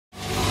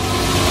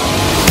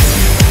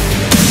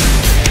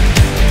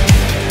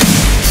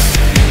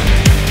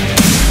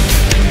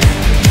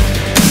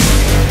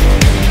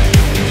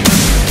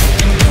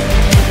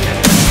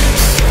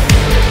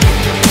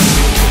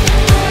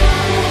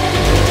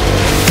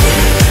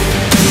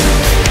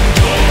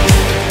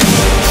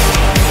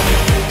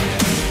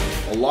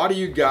lot of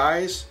you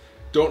guys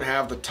don't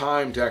have the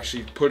time to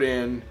actually put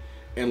in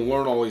and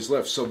learn all these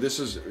lifts. So this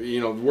is, you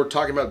know, we're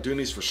talking about doing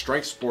these for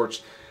strength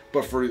sports,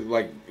 but for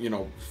like, you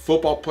know,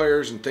 football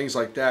players and things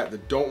like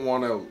that don't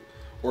want to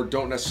or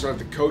don't necessarily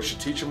have the coach to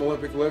teach them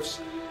Olympic lifts,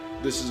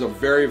 this is a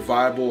very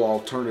viable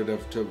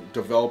alternative to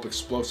develop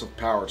explosive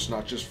power. It's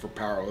not just for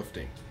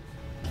powerlifting.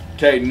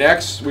 Okay,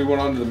 next we went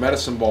on to the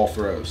medicine ball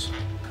throws.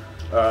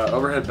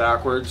 Overhead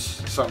backwards,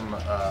 something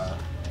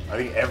I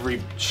think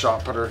every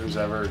shot putter who's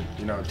ever,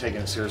 you know,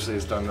 taken it seriously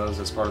has done those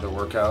as part of their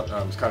workout.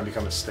 It's kind of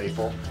become a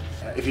staple.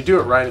 If you do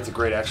it right, it's a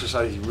great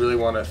exercise. You really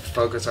want to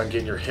focus on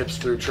getting your hips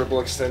through triple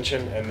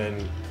extension and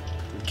then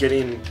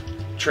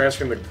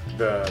transferring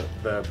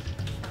the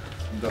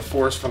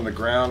force from the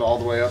ground all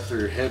the way up through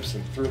your hips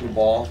and through the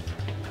ball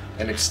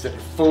and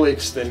fully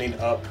extending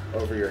up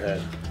over your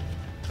head.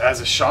 As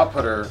a shot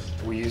putter,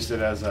 we used it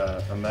as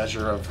a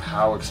measure of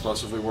how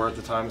explosive we were at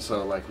the time.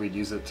 So like we'd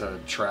use it to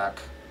track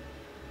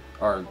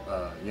our,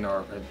 you know,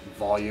 our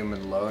volume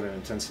and load and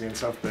intensity and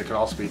stuff, but it could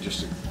also be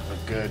just a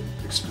good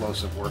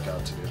explosive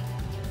workout to do.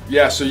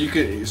 Yeah, so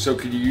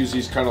could you use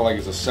these kind of like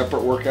as a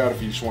separate workout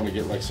if you just want to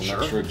get like some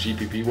extra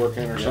GPP work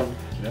in or something?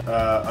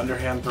 Yeah.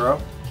 Underhand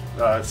throw,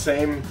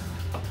 same,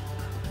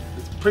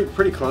 it's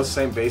pretty close,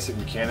 same basic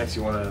mechanics.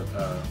 You want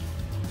to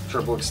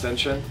triple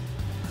extension,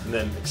 and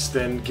then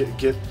extend,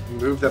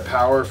 move the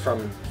power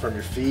from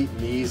your feet,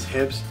 knees,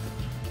 hips,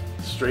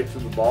 straight through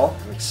the ball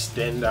and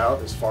extend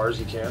out as far as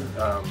you can.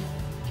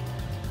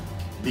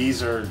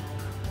 These are,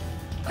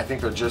 I think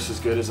they're just as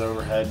good as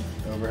overhead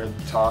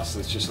toss.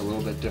 It's just a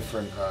little bit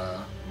different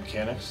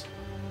mechanics.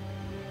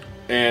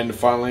 And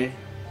finally?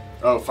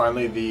 Oh,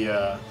 finally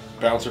the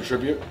bouncer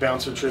tribute.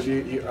 Bouncer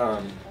tribute.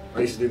 I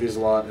used to do these a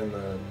lot in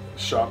the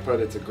shot put.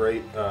 It's a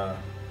great.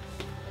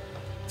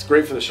 It's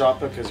great for the shot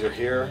put because you're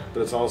here, but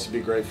it's also be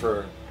great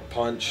for a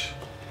punch.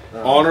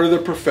 Honor the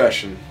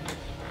profession.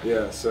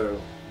 Yeah. So.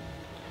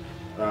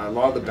 A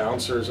lot of the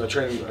bouncers, I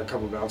train a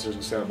couple of bouncers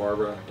in Santa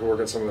Barbara to work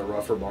at some of the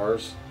rougher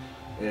bars,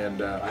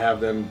 and I have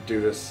them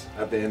do this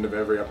at the end of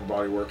every upper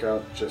body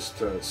workout just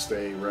to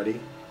stay ready,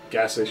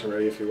 gas station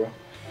ready, if you will.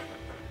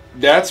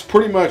 That's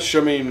pretty much, I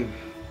mean,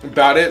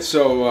 about it.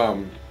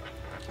 So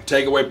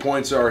takeaway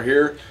points are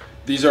here.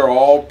 These are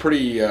all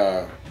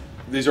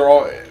these are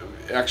all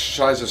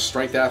exercises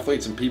strength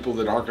athletes and people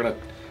that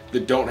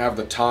that don't have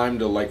the time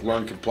to like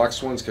learn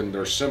complex ones.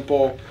 They're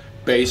simple,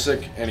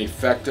 basic, and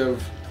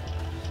effective.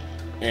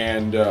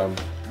 And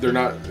they're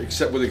not,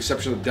 except with the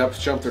exception of the depth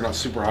jump, they're not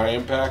super high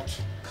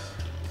impact.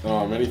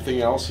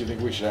 Anything else you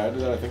think we should add to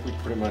that? I think we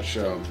pretty much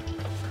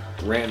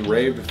rant and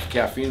raved. If the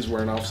caffeine's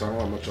wearing off, so I don't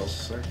have much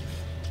else to say.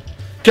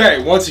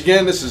 Okay, once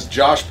again, this is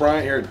Josh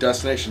Bryant here at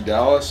Destination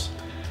Dallas.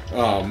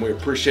 We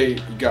appreciate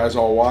you guys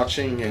all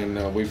watching,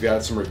 and we've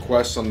got some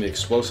requests on the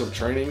explosive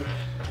training.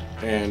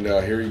 And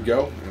here you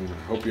go, and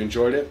hope you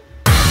enjoyed it.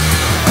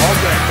 All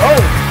day.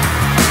 Oh!